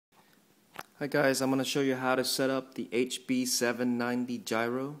Hi guys, I'm going to show you how to set up the HB790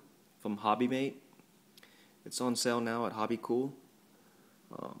 Gyro from HobbyMate. It's on sale now at Hobby Cool.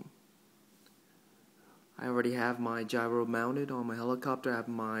 I already have my gyro mounted on my helicopter. I have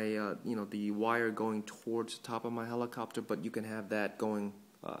my, the wire going towards the top of my helicopter, but you can have that going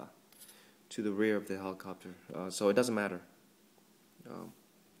to the rear of the helicopter, so it doesn't matter.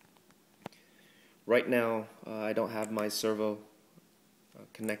 Right now, I don't have my servo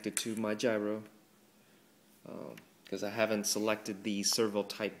connected to my gyro because I haven't selected the servo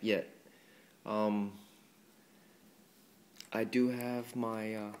type yet. I do have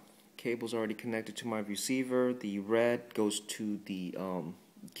my cables already connected to my receiver. The red goes to the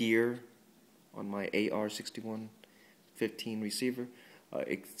gear on my AR6115 receiver.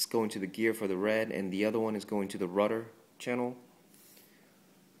 It's going to the gear for the red, and the other one is going to the rudder channel.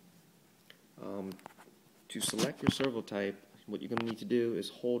 To select your servo type, what you're going to need to do is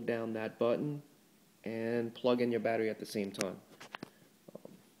hold down that button and plug in your battery at the same time.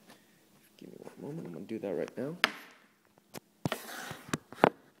 Give me one moment, I'm going to do that right now.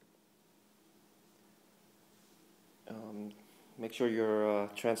 Make sure your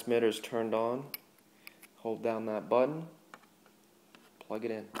transmitter is turned on. Hold down that button, plug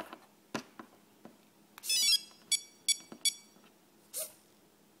it in.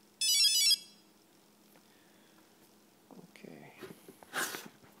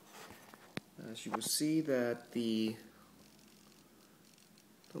 As you will see that the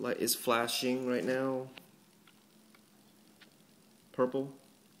light is flashing right now, purple.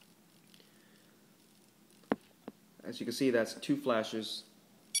 As you can see, that's two flashes.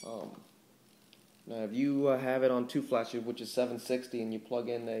 Now if you have it on two flashes, which is 760, and you plug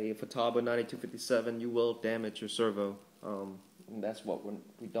in a Futaba 9257, you will damage your servo. And that's what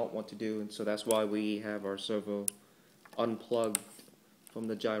we don't want to do, and so that's why we have our servo unplugged from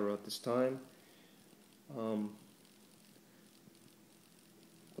the gyro at this time. What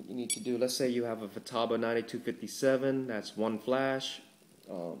you need to do, let's say you have a Futaba 9257, that's one flash.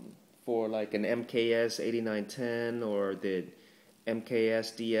 For like an MKS 8910 or the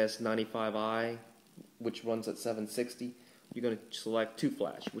MKS DS95i, which runs at 760, you're going to select two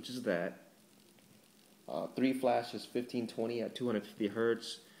flash, which is that. Three flash is 1520 at 250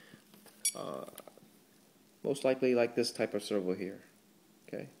 hertz. Most likely like this type of servo here.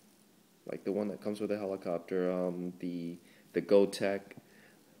 Okay, like the one that comes with the helicopter, the GoTech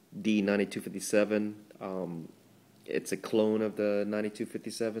D9257. It's a clone of the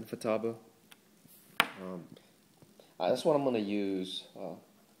 9257 Futaba. That's what I'm going to use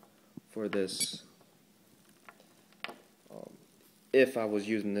for this. If I was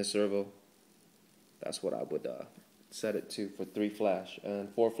using this servo, that's what I would set it to for 3 flash.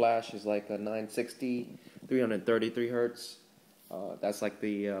 And 4 flash is like a 960, 333 hertz. That's like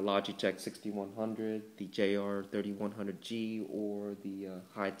the Logitech 6100, the JR 3100G, or the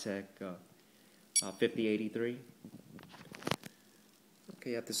high-tech 5083.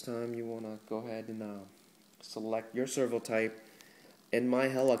 Okay, at this time you want to go ahead and select your servo type. In my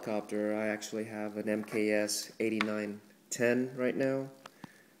helicopter, I actually have an MKS 8910 right now.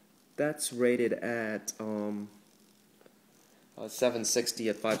 That's rated at 760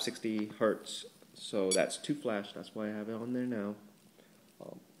 at 560 hertz. So that's 2 flash, that's why I have it on there now.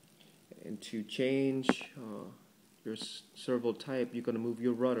 And to change your servo type, you're going to move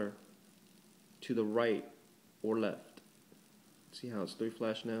your rudder to the right or left. See how it's 3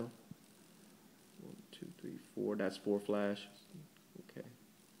 flash now? 1, 2, 3, 4. That's 4 flash. Okay,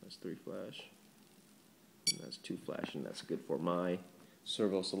 that's 3 flash. And that's 2 flash, and that's good for my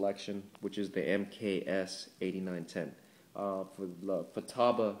servo selection, which is the MKS 8910. For the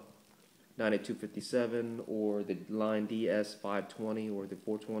Futaba 9257 or the Line DS 520 or the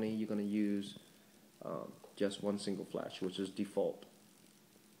 420, you're going to use just one single flash, which is default.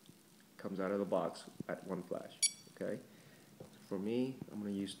 Comes out of the box at 1 flash. Okay. For me, I'm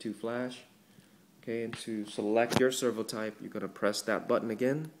going to use 2 flash. Okay, and to select your servo type, you're going to press that button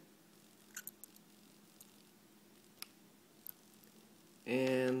again,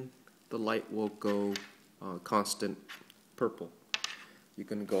 and the light will go constant purple. You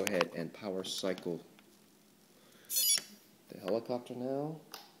can go ahead and power cycle the helicopter now.